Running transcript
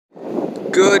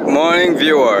Good morning,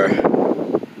 viewer.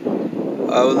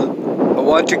 I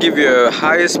want to give you a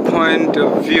highest point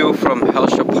of view from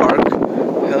Hellshire Park,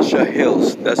 Hellshire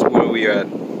Hills. That's where we are at.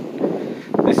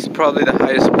 This is probably the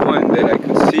highest point that I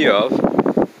can see of.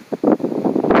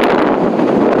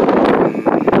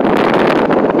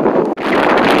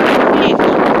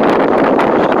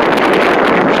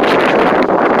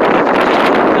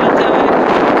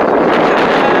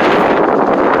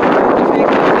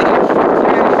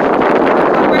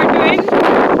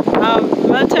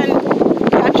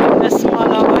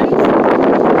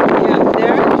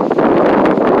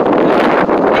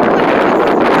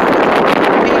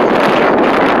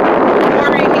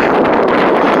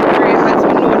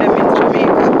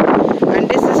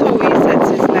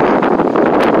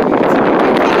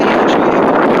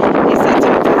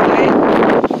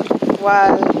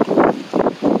 While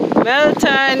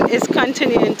Melton is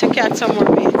continuing to catch some more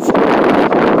baits.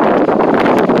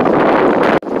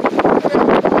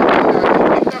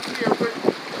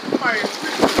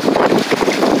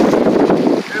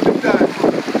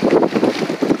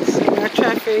 So we're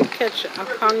trying to catch a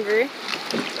congery,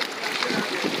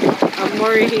 a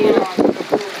Murray heel.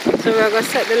 So we're going to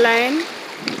set the line,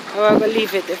 and we're going to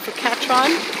leave it. If we catch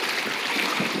one,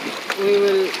 we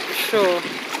will show.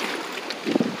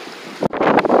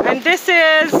 And this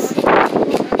is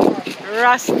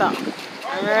Rasta,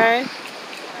 alright?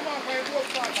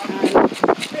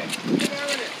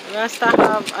 Rasta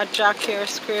have a jack here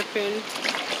scraping,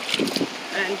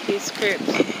 and he scrapes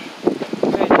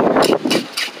right here.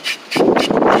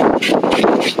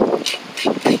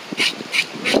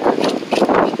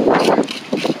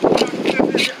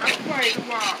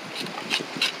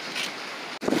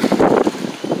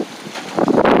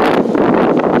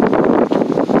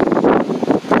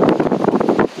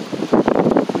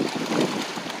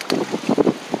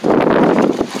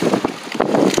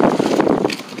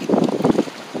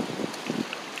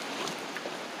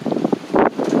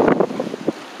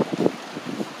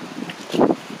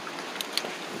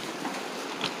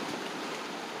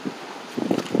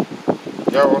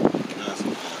 Yo.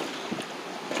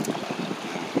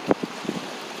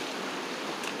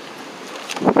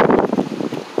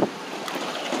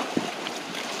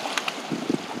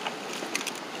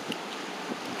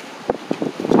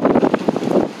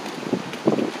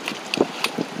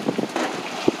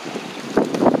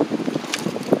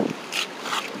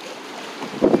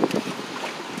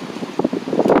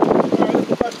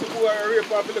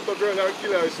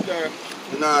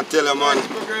 Nah, tell her, man.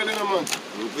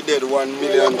 We did 1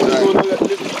 million times.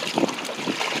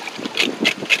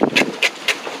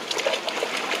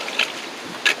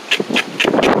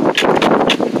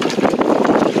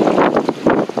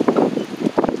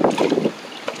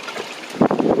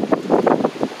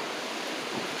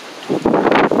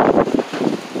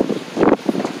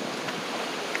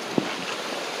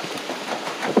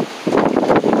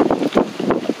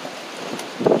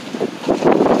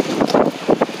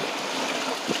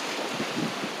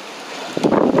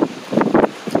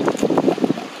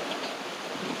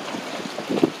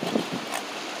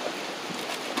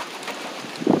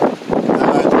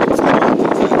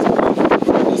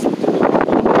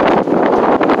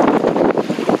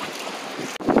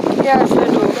 Yes, they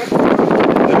do. They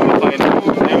will find it.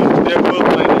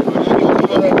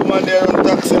 The man there on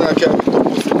taxi and I can't get the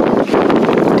pussy.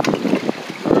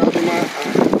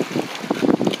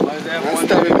 I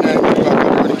stab him and I go back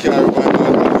to the car by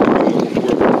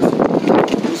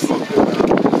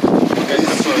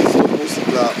pussy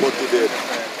black, but he dead.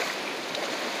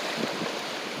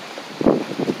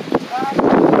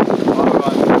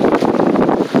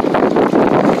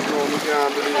 No, we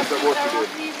can't believe that what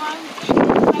he did.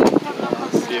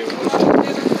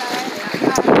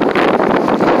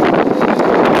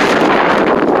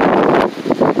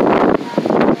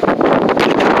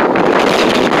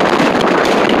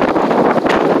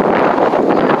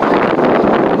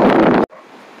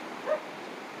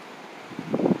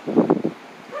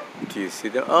 Do you see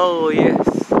them? Oh yes.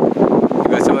 You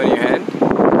got some on your hand?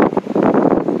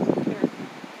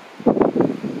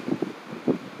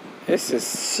 This is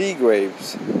sea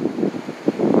grapes.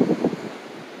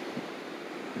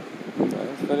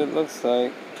 That's what it looks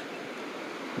like.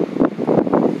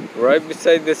 Right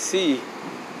beside the sea.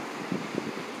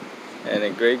 And a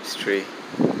grapes tree.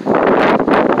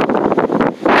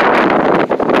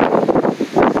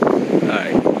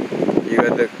 Alright. You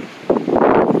got the...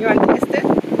 You want to taste it?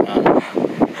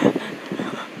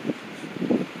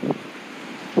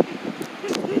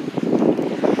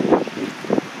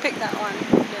 Pick that one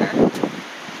there.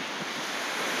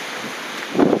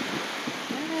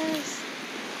 Yes.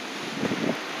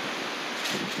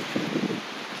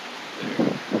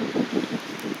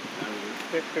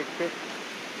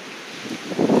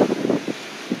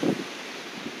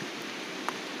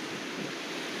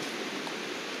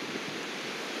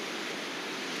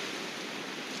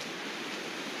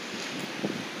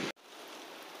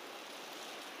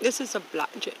 This is a black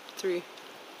jet 3.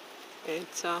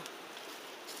 It's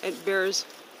it bears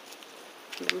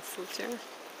them fruits here.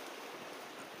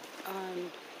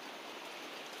 And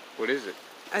What is it?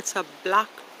 it's a black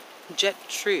jet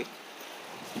 3.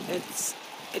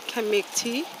 It can make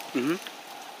tea,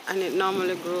 and it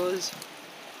normally grows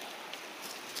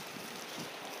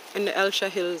in the Hellshire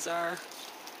Hills or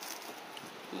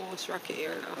most rocky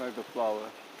area. Like a flower.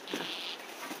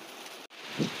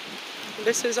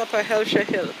 This is up a Hellshire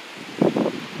Hill.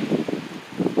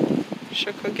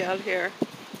 Sugar gal here.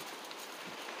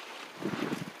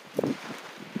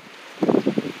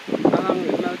 Along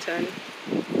with Melton.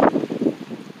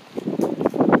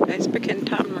 It's picking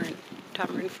tamarind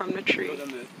from the tree.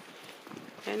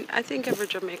 And I think every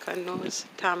Jamaican knows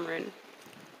tamarind.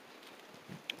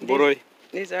 Boroi.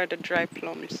 These are the dry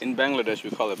plums. In Bangladesh we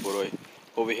call it boroi.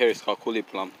 Over here it's called kuli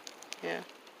plum. Yeah.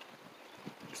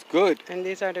 It's good. And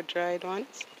these are the dried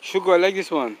ones. Sugar, I like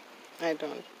this one. I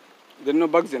don't. There are no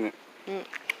bugs in it.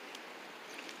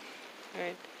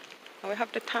 Right. We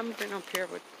have the tamarind up here,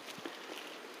 but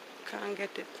can't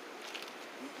get it.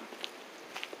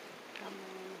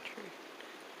 Tamarind tree.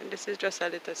 And this is just a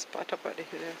little spot up at the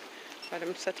hill. Where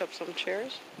them set up some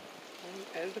chairs.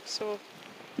 And it looks so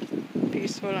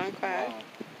peaceful and quiet. Wow.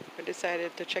 We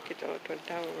decided to check it out when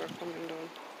time we were coming down.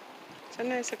 It's a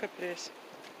nice little place.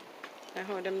 I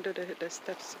how them do the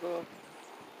steps go.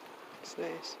 It's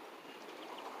nice.